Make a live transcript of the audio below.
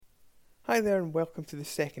Hi there and welcome to the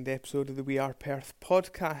second episode of the We Are Perth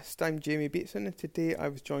podcast. I'm Jamie Bateson and today I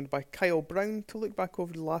was joined by Kyle Brown to look back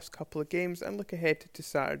over the last couple of games and look ahead to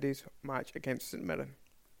Saturday's match against St Mirren.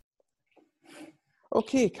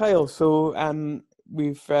 Okay, Kyle, so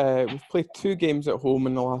we've played two games at home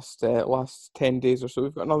in the last 10 days or so.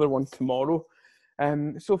 We've got another one tomorrow.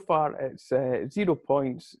 So far it's 0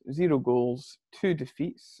 points, 0 goals, 2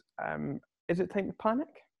 defeats. Is it time to panic?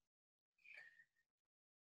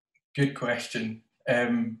 Good question.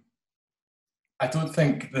 I don't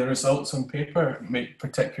think the results on paper make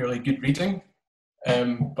particularly good reading,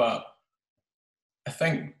 but I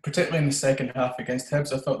think particularly in the second half against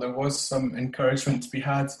Hibs, I thought there was some encouragement to be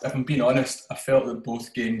had. If I'm being honest, I felt that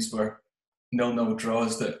both games were 0-0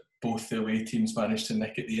 draws that both the away teams managed to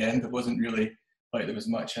nick at the end. It wasn't really like there was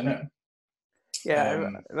much in it. Yeah,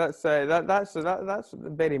 that's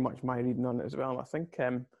very much my reading on it as well. I think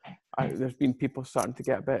there's been people starting to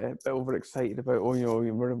get a bit overexcited about,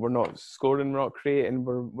 we're not scoring, we're not creating,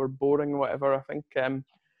 we're boring, whatever.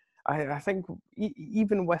 I think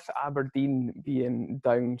even with Aberdeen being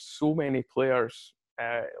down so many players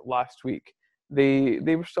last week, they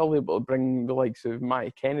were still able to bring the likes of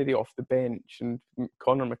Matty Kennedy off the bench and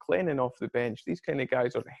Connor Maclean off the bench. These kind of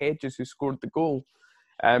guys, or Hedges who scored the goal.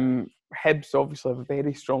 Hibs obviously have a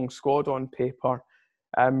very strong squad on paper.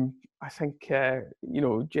 I think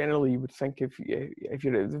generally you would think if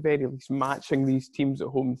you're at the very least matching these teams at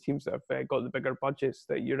home, teams that have got the bigger budgets,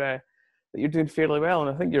 that you're doing fairly well.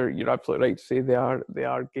 And I think you're absolutely right to say they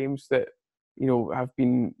are games that have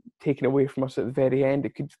been taken away from us at the very end.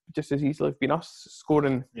 It could just as easily have been us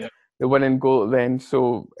scoring the winning goal then.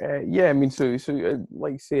 So like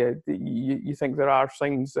you say, you think there are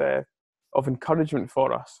signs of encouragement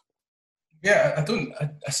for us? Yeah, I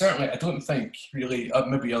don't think really,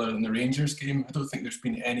 maybe other than the Rangers game, I don't think there's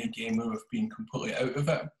been any game where we've been completely out of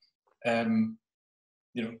it.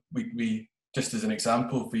 We just as an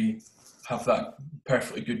example, if we have that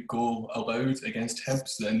perfectly good goal allowed against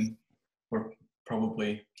Hibs, then we're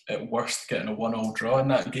probably at worst getting a 1-1 draw in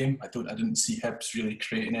that game. I didn't see Hibs really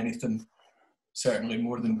creating anything, certainly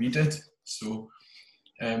more than we did. So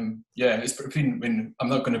it's been. I'm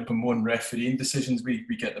not going to bemoan refereeing decisions. We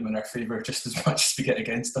get them in our favour just as much as we get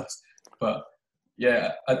against us. But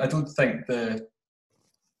yeah, I don't think the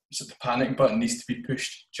panic button needs to be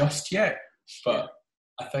pushed just yet. But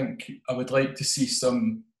I think I would like to see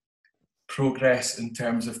some progress in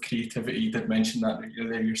terms of creativity. You did mention that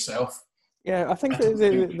there yourself. Yeah, I think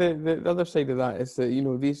the other side of that is that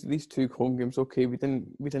these two home games. Okay, we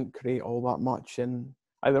didn't create all that much in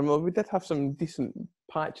either. Well, we did have some decent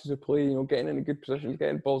patches of play. Getting in a good position,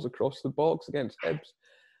 getting balls across the box against Hibs.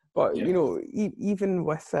 But even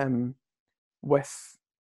with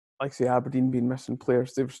like say Aberdeen being missing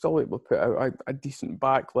players, they were still able to put out a decent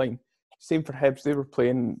back line. Same for Hibs; they were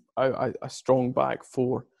playing out a strong back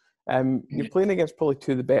four. You're playing against probably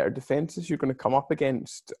two of the better defences you're going to come up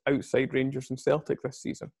against outside Rangers and Celtic this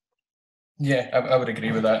season. Yeah, I would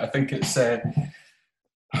agree with that. I think it's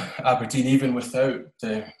Aberdeen, even without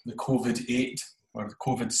the COVID-8 or the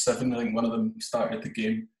COVID-7, I think one of them started the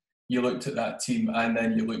game. You looked at that team and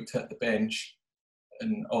then you looked at the bench,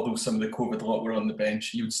 and although some of the COVID lot were on the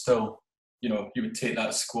bench, you would still, you would take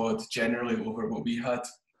that squad generally over what we had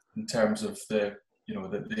in terms of the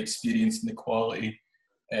experience and the quality.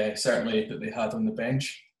 Certainly that they had on the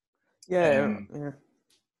bench. Yeah.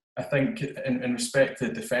 I think in respect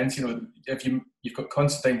to defence, if you've got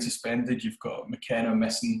Considine suspended, you've got McKenna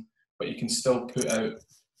missing, but you can still put out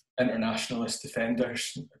internationalist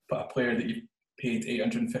defenders. But a player that you've paid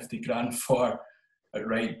 850 grand for at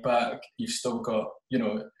right back, you've still got,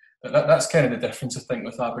 that's kind of the difference, I think,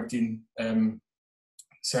 with Aberdeen.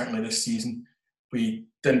 Certainly this season, we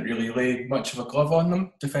didn't really lay much of a glove on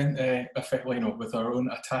them effectively, with our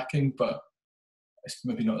own attacking, but it's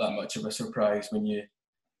maybe not that much of a surprise when you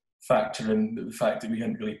factor in the fact that we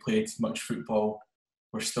hadn't really played much football.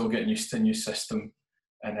 We're still getting used to a new system,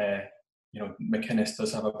 and McInnes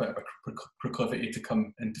does have a bit of a proclivity to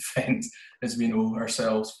come and defend, as we know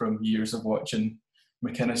ourselves from years of watching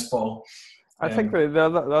McInnes ball. I think the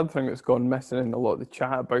other thing that's gone missing in a lot of the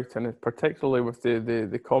chat about, and particularly with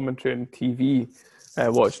the commentary on TV,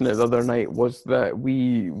 watching it the other night, was that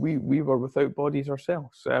we were without bodies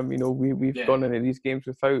ourselves. We've gone into these games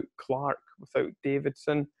without Clark, without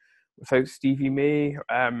Davidson, without Stevie May.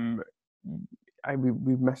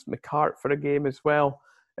 We've missed McCart for a game as well.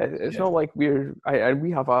 It's not like we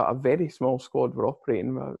have a very small squad. We're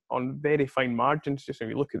operating on very fine margins. Just when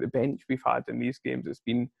you look at the bench we've had in these games, it's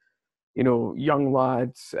been young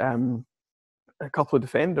lads, a couple of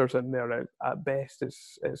defenders in there at best.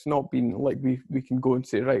 It's not been like we can go and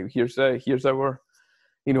say, right, here's our,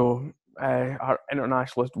 our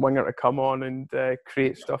internationalist winger to come on and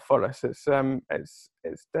create stuff for us. It's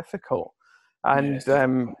difficult, and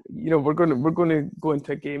we're going to go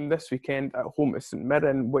into a game this weekend at home to St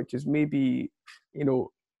Mirren, which is maybe, I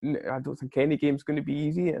don't think any game's going to be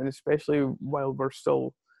easy, and especially while we're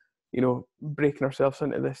still, breaking ourselves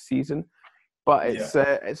into this season. But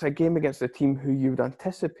it's a game against a team who you would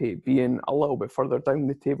anticipate being a little bit further down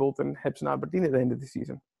the table than Hibs and Aberdeen at the end of the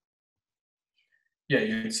season. Yeah,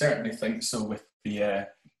 you'd certainly think so with the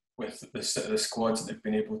squads that they've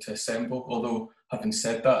been able to assemble. Although, having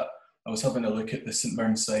said that, I was having a look at the St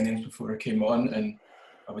Mirren signings before I came on, and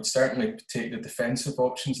I would certainly take the defensive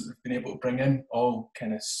options that they've been able to bring in, all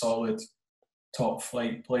kind of solid top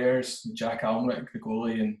flight players. Jack Alnwick, the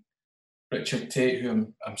goalie, and Richard Tate,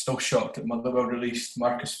 who I'm still shocked that Motherwell released,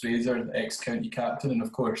 Marcus Fraser, the ex-county captain, and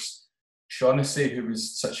of course Shaughnessy, who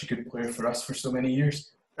was such a good player for us for so many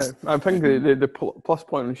years. I think the plus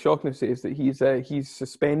point on Shaughnessy is that he's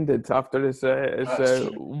suspended after his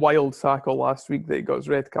wild tackle last week that he got his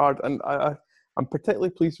red card, and I'm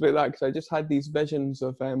particularly pleased about that because I just had these visions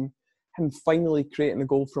of him finally creating a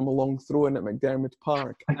goal from a long throw-in at McDermott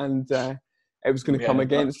Park, and it was going to come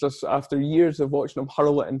against us after years of watching him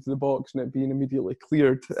hurl it into the box and it being immediately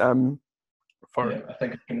cleared I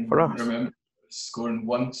think I can remember scoring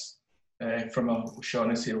once from a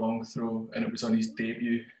Shaughnessy long throw, and it was on his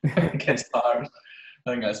debut against Hearts.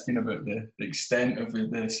 I think that's been about the extent of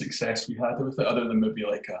the success we had with it, other than maybe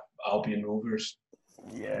like a Albion Rovers.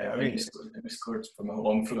 Yeah, he scored from a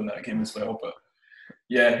long throw in that game as well. But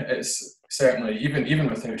yeah, it's certainly, even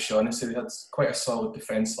without Shaughnessy, they had quite a solid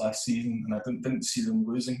defence last season, and I didn't see them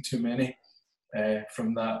losing too many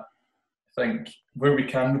from that. I think where we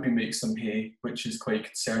can maybe make some hay, which is quite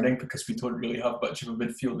concerning because we don't really have much of a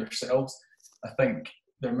midfield ourselves. I think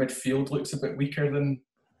their midfield looks a bit weaker than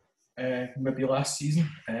maybe last season.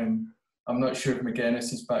 I'm not sure if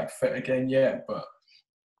McGuinness is back fit again yet, but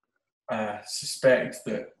I suspect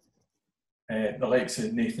that the likes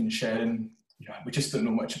of Nathan Sherrin, we just don't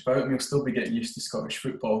know much about him. He'll still be getting used to Scottish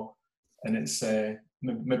football, and it's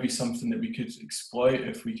maybe something that we could exploit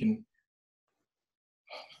if we can.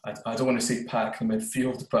 I don't want to say pack the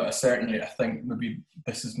midfield, but I think maybe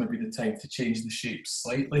this is maybe the time to change the shape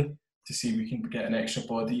slightly to see if we can get an extra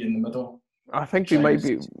body in the middle. I think we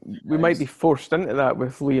might be forced into that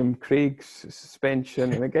with Liam Craig's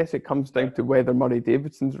suspension, and I guess it comes down to whether Murray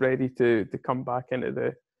Davidson's ready to come back into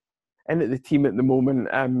the team at the moment.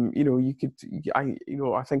 I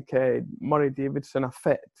think Murray Davidson, a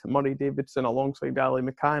fit Murray Davidson alongside Ali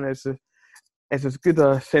McCann is as good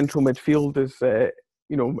a central midfield as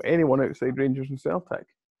anyone outside Rangers and Celtic.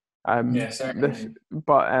 Certainly.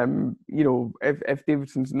 If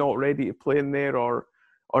Davidson's not ready to play in there, or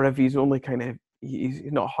if he's only he's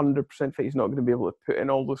not 100% fit, he's not going to be able to put in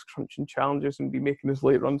all those crunching challenges and be making his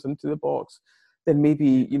late runs into the box, then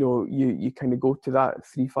maybe you kind of go to that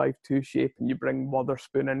 3-5-2 shape and you bring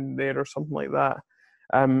Wotherspoon in there or something like that.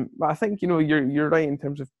 But I think you're right in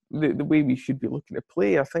terms of the way we should be looking to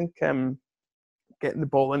play. I think getting the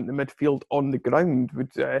ball into midfield on the ground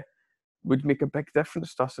would make a big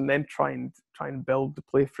difference to us, and then try and build the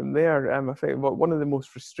play from there. I think one of the most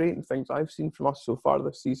frustrating things I've seen from us so far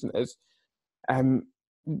this season is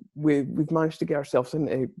we've managed to get ourselves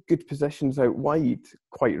into good positions out wide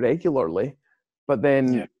quite regularly, but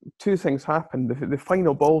then two things happen: the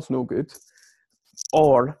final ball's no good,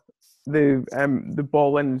 or the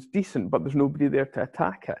ball in is decent, but there's nobody there to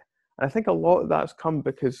attack it. And I think a lot of that's come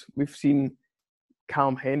because we've seen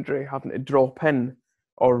Callum Hendry having to drop in,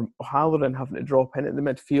 or Halloran having to drop in at the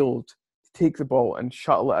midfield to take the ball and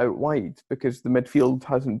shuttle it out wide because the midfield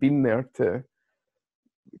hasn't been there to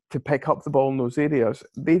pick up the ball in those areas.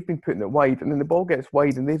 They've been putting it wide, and then the ball gets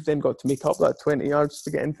wide, and they've then got to make up that 20 yards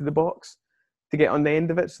to get into the box, to get on the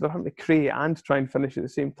end of it. So they're having to create and try and finish at the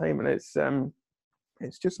same time, and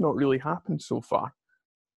it's just not really happened so far.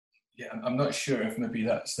 Yeah, I'm not sure if maybe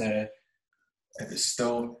that's if it's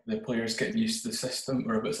still the players getting used to the system,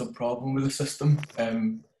 or if it's a problem with the system.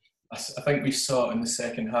 I think we saw it in the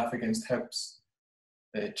second half against Hibs.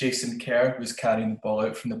 Jason Kerr was carrying the ball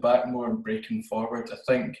out from the back more and breaking forward. I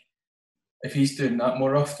think if he's doing that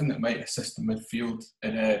more often, it might assist the midfield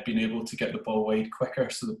in being able to get the ball wide quicker,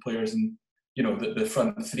 so the players in the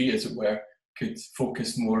front three, as it were, could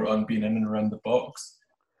focus more on being in and around the box.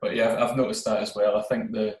 But yeah, I've noticed that as well. I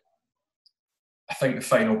think the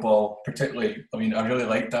final ball, particularly, I really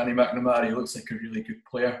like Danny McNamara. He looks like a really good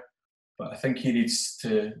player, but I think he needs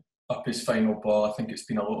to up his final ball. I think it's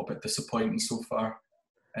been a little bit disappointing so far.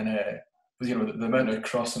 And the amount of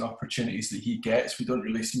crossing opportunities that he gets, we don't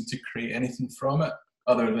really seem to create anything from it,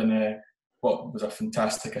 other than what was a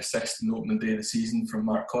fantastic assist in the opening day of the season from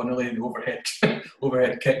Mark Connolly, the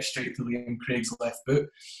overhead kick straight to Liam Craig's left boot.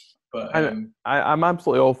 But I'm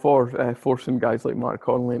absolutely all for forcing guys like Mark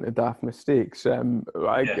Connolly into daft mistakes.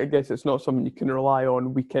 I guess it's not something you can rely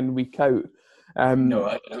on week in, week out. No,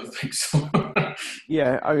 I don't think so.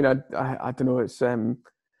 Yeah, I mean, I don't know. It's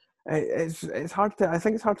hard to. I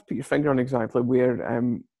think it's hard to put your finger on exactly where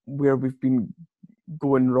we've been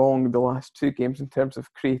going wrong the last two games in terms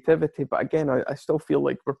of creativity. But again, I still feel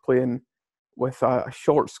like we're playing with a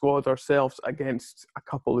short squad ourselves against a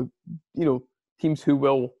couple of teams who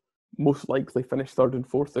will most likely finish third and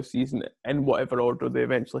fourth this season in whatever order they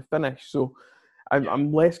eventually finish. So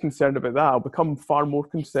I'm less concerned about that. I'll become far more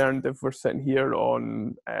concerned if we're sitting here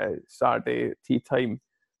on Saturday at tea time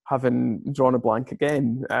having drawn a blank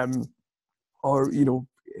again, or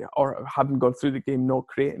having gone through the game not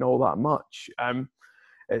creating all that much.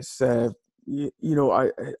 It's I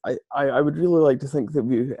would really like to think that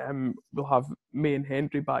we'll have May and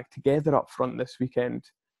Hendry back together up front this weekend.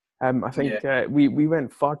 I think we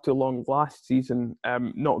went far too long last season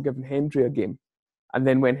not giving Hendry a game, and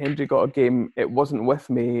then when Hendry got a game, it wasn't with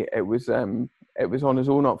May. It was on his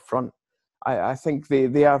own up front. I think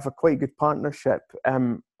they have a quite good partnership,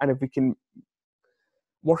 and if we can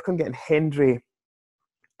work on getting Hendry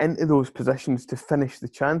into those positions to finish the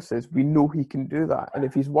chances, we know he can do that. And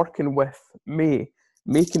if he's working with May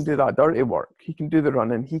can do that dirty work. He can do the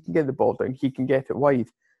running, he can get the ball down, he can get it wide,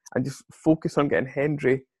 and just focus on getting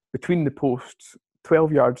Hendry between the posts,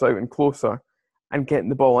 12 yards out and closer, and getting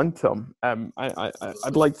the ball into him.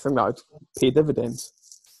 I'd like to think that would pay dividends.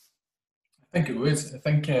 I think it would. I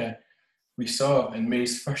think we saw in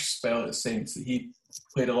May's first spell at Saints that he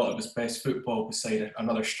played a lot of his best football beside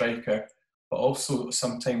another striker, but also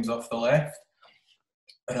sometimes off the left.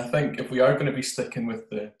 And I think if we are going to be sticking with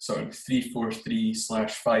the sort of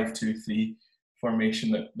 3-4-3/5-2-3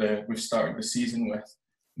 formation that we've started the season with,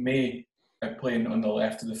 May playing on the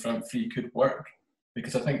left of the front three could work,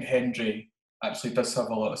 because I think Hendry actually does have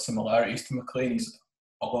a lot of similarities to Maclean. He's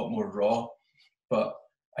a lot more raw, but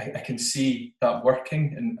I can see that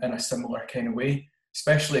working in a similar kind of way,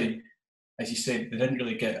 especially, as you said, they didn't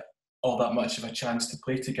really get all that much of a chance to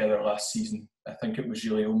play together last season. I think it was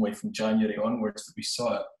really only from January onwards that we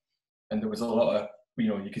saw it, and there was a lot of,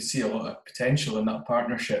 you could see a lot of potential in that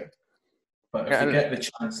partnership. But if we get the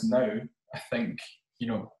chance now, I think,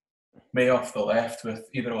 May off the left with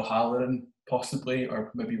either O'Halloran possibly, or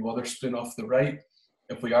maybe Wotherspoon off the right.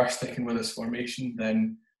 If we are sticking with this formation,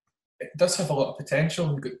 then it does have a lot of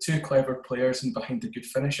potential. We've got two clever players in behind a good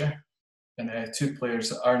finisher, and two players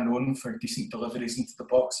that are known for decent deliveries into the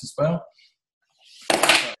box as well.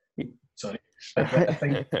 Sorry, I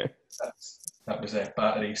think that was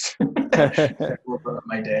batteries over at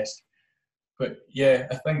my desk. But yeah,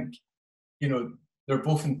 I think, they're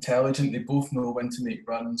both intelligent. They both know when to make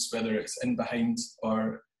runs, whether it's in behind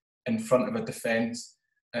or in front of a defence.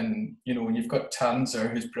 And, when you've got Tanzer,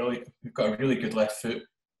 who's brilliant, who've got a really good left foot,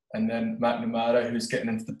 and then McNamara, who's getting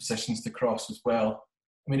into the positions to cross as well.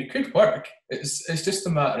 I mean, it could work. It's just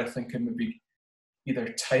a matter of thinking maybe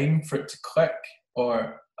either time for it to click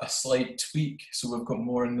or a slight tweak so we've got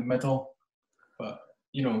more in the middle. But,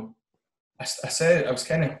 I said I was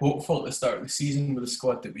kind of hopeful at the start of the season with the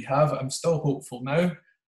squad that we have. I'm still hopeful now.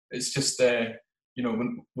 It's just,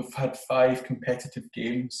 when we've had 5 competitive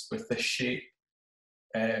games with this shape,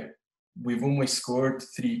 we've only scored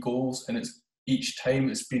 3 goals, and each time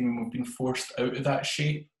it's been when we've been forced out of that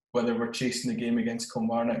shape, whether we're chasing the game against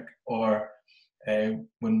Kilmarnock or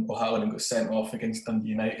when O'Halloran got sent off against Dundee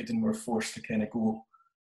United and we're forced to kind of go,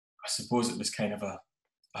 I suppose it was kind of a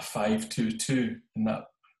 5-2-2 in that,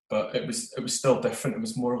 but it was still different. It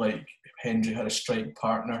was more like Hendry had a strike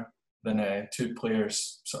partner than 2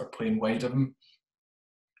 players sort of playing wide of him.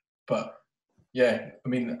 But yeah, I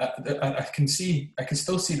mean, I can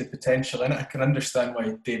still see the potential in it. I can understand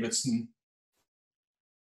why Davidson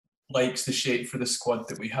likes the shape for the squad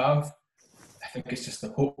that we have. I think it's just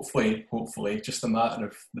hopefully just a matter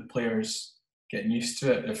of the players getting used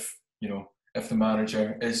to it. If the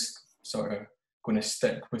manager is sort of going to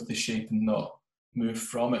stick with the shape and not move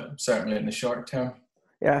from it, certainly in the short term.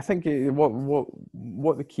 Yeah, I think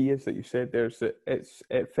what the key is that you said there is that it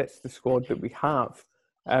fits the squad that we have.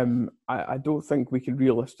 I don't think we can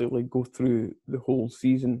realistically go through the whole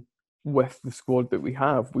season with the squad that we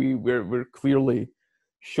have. We're clearly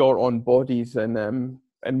short on bodies in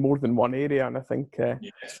more than one area, and I think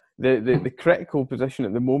the critical position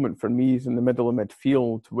at the moment for me is in the middle of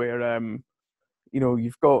midfield, where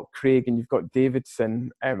you've got Craig and you've got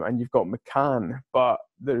Davidson, and you've got McCann, but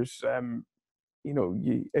there's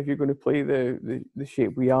if you're going to play the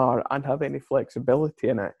shape we are and have any flexibility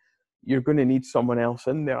in it, you're going to need someone else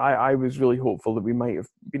in there. I was really hopeful that we might have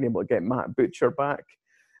been able to get Matt Butcher back.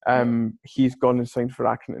 He's gone and signed for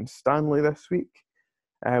Accrington Stanley this week,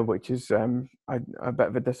 which is a bit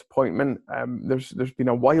of a disappointment. There's been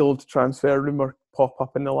a wild transfer rumour pop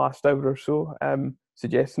up in the last hour or so,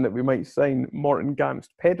 suggesting that we might sign Morten Gamst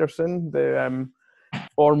Pedersen, the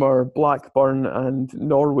former Blackburn and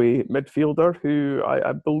Norway midfielder, who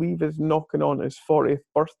I believe is knocking on his 40th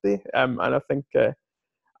birthday. And I think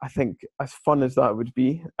as fun as that would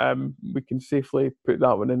be, we can safely put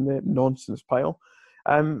that one in the nonsense pile.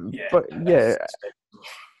 But yeah,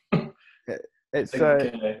 it's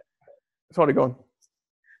sorry, go on.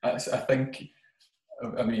 I think,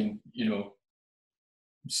 I mean,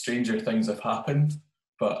 stranger things have happened,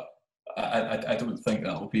 but I don't think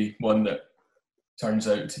that will be one that turns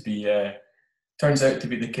out to be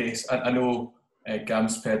the case. I know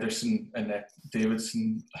Gams Pedersen and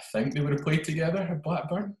Davidson, I think they would have played together at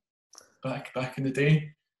Blackburn back in the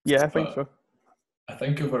day. Yeah, I think so. I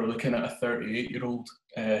think if we're looking at a 38-year-old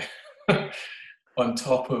on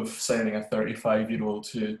top of signing a 35-year-old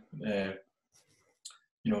who,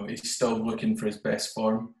 is still looking for his best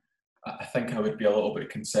form, I think I would be a little bit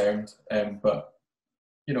concerned. But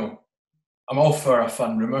I'm all for a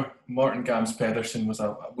fun rumour. Morten Gams Pedersen was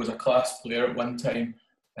a class player at one time,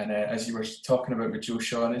 and as you were talking about with Joe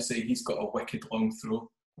Shaughnessy, he's got a wicked long throw.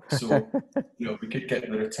 So we could get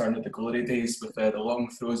the return of the glory days with the long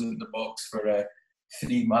throws in the box for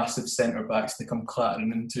three massive centre backs to come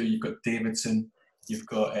clattering into. You've got Davidson, you've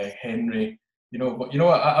got Henry. You know what?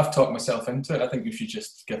 I've talked myself into it. I think we should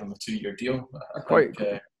just give him a 2-year deal.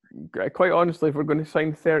 Quite honestly, if we're going to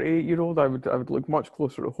sign 38-year-old, I would look much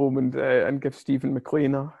closer at home and give Stephen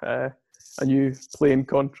Maclean a new playing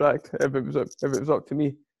contract if it was up to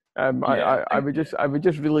me. I would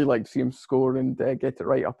just really like to see him score and get it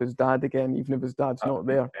right up his dad again, even if his dad's not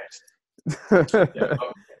there.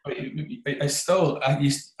 I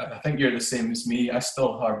think you're the same as me. I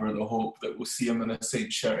still harbour the hope that we'll see him in a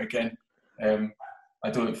Saints shirt again. I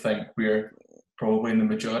don't think we're probably in the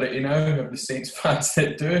majority now of the Saints fans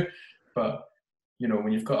that do, but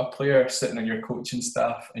when you've got a player sitting on your coaching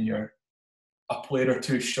staff and you're a player or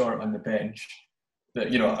two short on the bench,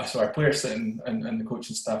 a player sitting in the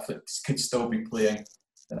coaching staff that could still be playing,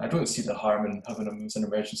 and I don't see the harm in having him as an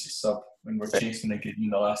emergency sub when we're chasing a game in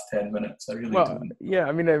the last 10 minutes. I really don't. Yeah,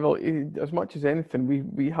 I mean, as much as anything,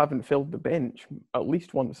 we haven't filled the bench at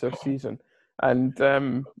least once this season.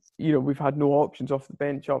 And, we've had no options off the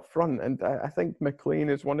bench up front. And I think Maclean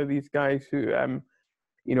is one of these guys who,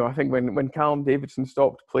 I think when Callum Davidson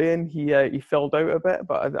stopped playing, he filled out a bit.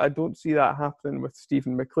 But I don't see that happening with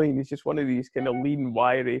Stephen Maclean. He's just one of these kind of lean,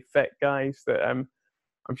 wiry, fit guys that I'm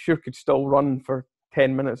sure could still run for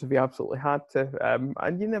 10 minutes if he absolutely had to.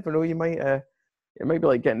 And you never know, it might be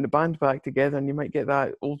like getting the band back together, and you might get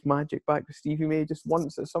that old magic back with Stevie May just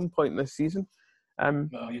once at some point in this season.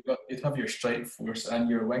 You'd have your strike force and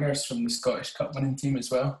your wingers from the Scottish Cup winning team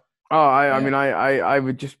as well. I mean, I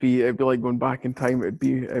would just be. It'd be like going back in time. It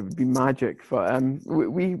would be magic. But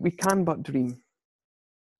we can but dream.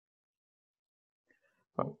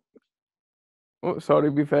 Oh, sorry,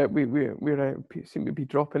 we seem to be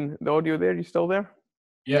dropping the audio there. You still there?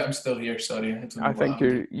 Yeah, I'm still here. Sorry, I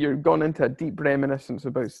think you're gone into a deep reminiscence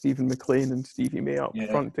about Stephen Maclean and Stevie May up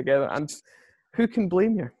front together, and who can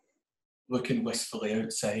blame you? Looking wistfully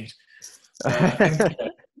outside.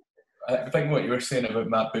 I think what you were saying about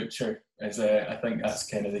Matt Butcher is, I think that's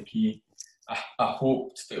kind of the key. I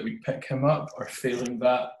hoped that we'd pick him up, or failing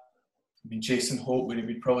that, I mean, Jason Holt would have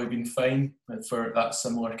probably been fine for that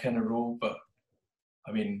similar kind of role. But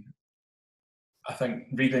I mean, I think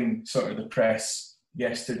reading sort of the press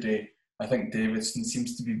yesterday, I think Davidson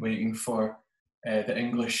seems to be waiting for the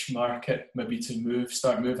English market maybe to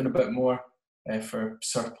start moving a bit more for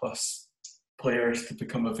surplus players to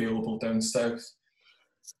become available down south.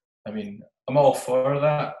 I mean, I'm all for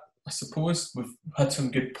that, I suppose. We've had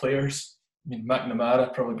some good players. I mean,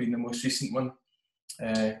 McNamara probably being the most recent one.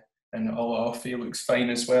 And Olaofe looks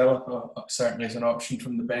fine as well, certainly as an option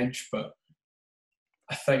from the bench. But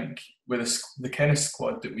I think with the kind of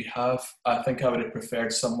squad that we have, I think I would have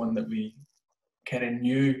preferred someone that we kind of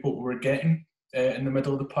knew what we were getting in the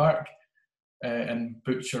middle of the park. And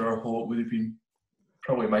Butcher or Holt would have been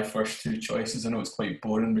probably my first two choices. I know it's quite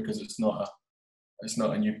boring because it's not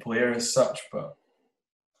a new player as such, but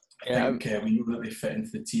I think we know that they fit into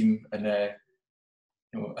the team, and I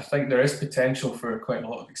think there is potential for quite a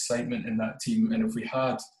lot of excitement in that team. And if we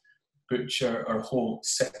had Butcher or Holt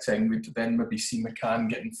sitting, we'd then maybe see McCann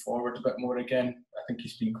getting forward a bit more again. I think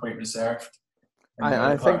he's been quite reserved.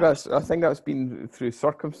 I think that's been through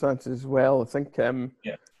circumstances as well. I think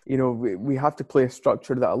we have to play a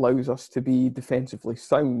structure that allows us to be defensively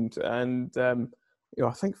sound, and I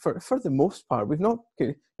think for the most part we've not.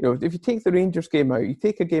 If you take the Rangers game out, you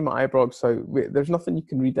take a game at Ibrox out, there's nothing you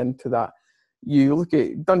can read into that. You look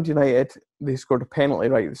at Dundee United; they scored a penalty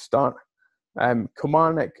right at the start.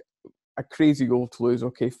 Kilmarnock, a crazy goal to lose.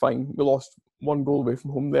 Okay, fine, we lost one goal away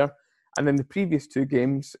from home there. And then the previous two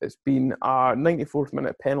games, it's been a 94th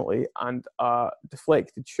minute penalty and a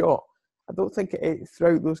deflected shot. I don't think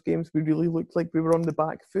throughout those games we really looked like we were on the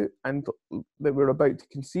back foot and that we were about to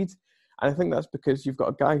concede. And I think that's because you've got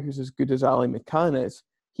a guy who's as good as Ali McCann is.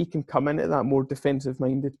 He can come in at that more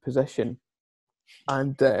defensive-minded position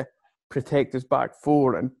and protect his back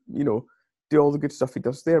four and, do all the good stuff he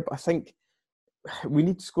does there. But I think we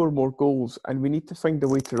need to score more goals and we need to find a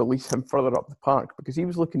way to release him further up the park because he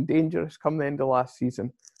was looking dangerous come the end of last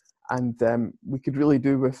season, and we could really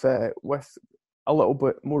do with a little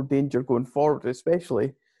bit more danger going forward,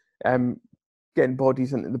 especially getting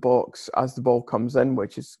bodies into the box as the ball comes in,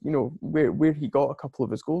 which is where he got a couple of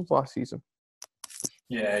his goals last season.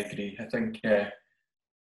 Yeah, I agree. I think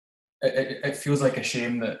it feels like a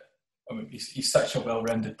shame that he's such a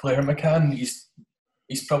well-rounded player, McCann. He's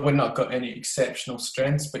probably not got any exceptional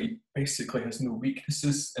strengths, but he basically has no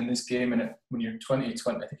weaknesses in this game. And when you're 20, I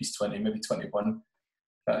think he's 20, maybe 21,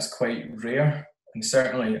 that's quite rare. And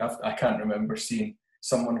certainly, I can't remember seeing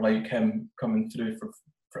someone like him coming through for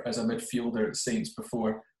as a midfielder at Saints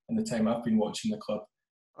before in the time I've been watching the club.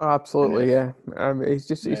 Oh, absolutely, yeah. He's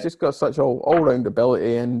just got such all-round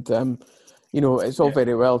ability, and it's all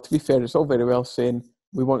very well. To be fair, it's all very well saying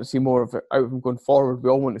we want to see more of it out of him going forward. We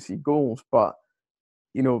all want to see goals, but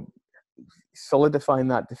solidifying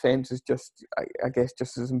that defence is just, I guess,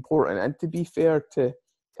 just as important. And to be fair to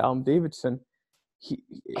Callum Davidson,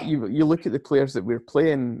 you look at the players that we're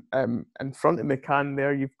playing in front of McCann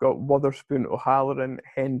there, you've got Wotherspoon, O'Halloran,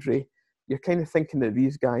 Hendry. You're kind of thinking that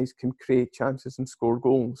these guys can create chances and score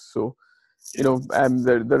goals. So,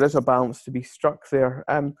 there is a balance to be struck there.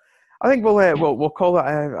 I think we'll call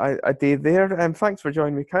that a day there. Thanks for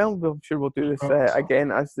joining me, Kyle. I'm sure we'll do this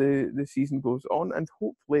again as the season goes on, and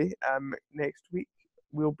hopefully next week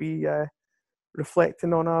we'll be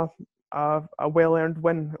reflecting on a well-earned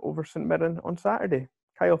win over St Mirren on Saturday.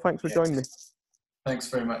 Kyle, thanks for joining me. Thanks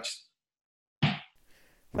very much.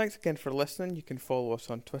 Thanks again for listening. You can follow us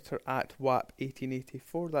on Twitter at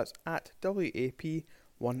WAP1884. That's at WAP1884.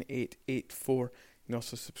 You can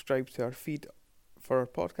also subscribe to our feed for our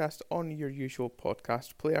podcast on your usual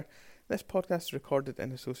podcast player. This podcast is recorded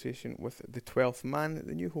in association with the 12th Man,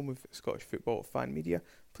 the new home of Scottish football fan media.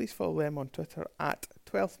 Please follow them on Twitter at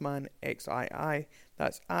 12th Man XII.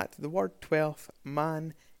 That's at the word 12th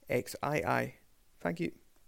Man XII. Thank you.